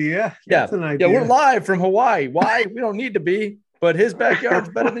an idea. That's an idea. Yeah, we're live from Hawaii. Why? We don't need to be. But his backyard's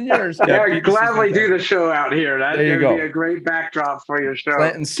better than yours. Yeah, you gladly do the show out here. That'd be a great backdrop for your show.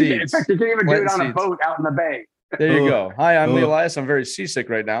 Planting seeds. In fact, you can even do it on a boat out in the bay. There you go. Hi, I'm Lee Elias. I'm very seasick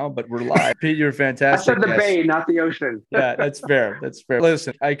right now, but we're live. Pete, you're fantastic. I said the bay, not the ocean. Yeah, that's fair. That's fair.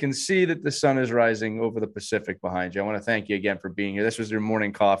 Listen, I can see that the sun is rising over the Pacific behind you. I want to thank you again for being here. This was your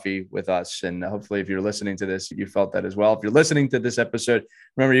morning coffee with us. And hopefully if you're listening to this, you felt that as well. If you're listening to this episode,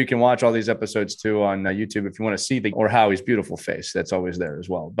 remember you can watch all these episodes too on YouTube if you want to see or Howie's beautiful face. That's always there as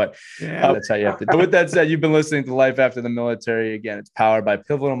well. But that's how you have to do it. With that said, you've been listening to Life After the Military. Again, it's powered by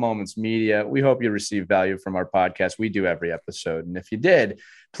Pivotal Moments Media. We hope you receive value from our podcast. We do every episode. And if you did,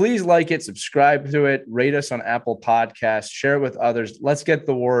 please like it, subscribe to it, rate us on Apple Podcasts, share it with others. Let's get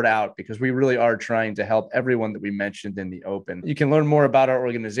the word out, because we really are trying to help everyone that we mentioned in the open. You can learn more about our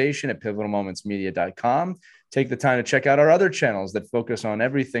organization at pivotalmomentsmedia.com. Take the time to check out our other channels that focus on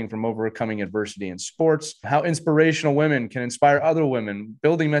everything from overcoming adversity in sports, how inspirational women can inspire other women,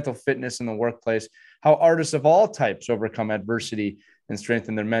 building mental fitness in the workplace, how artists of all types overcome adversity and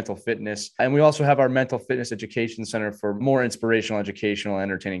strengthen their mental fitness. And we also have our Mental Fitness Education Center for more inspirational, educational,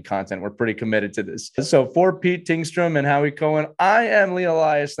 entertaining content. We're pretty committed to this. So for Pete Tingstrom and Howie Cohen, I am Lee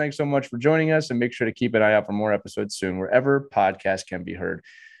Elias. Thanks so much for joining us, and make sure to keep an eye out for more episodes soon, wherever podcasts can be heard.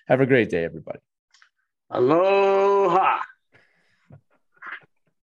 Have a great day, everybody. Aloha.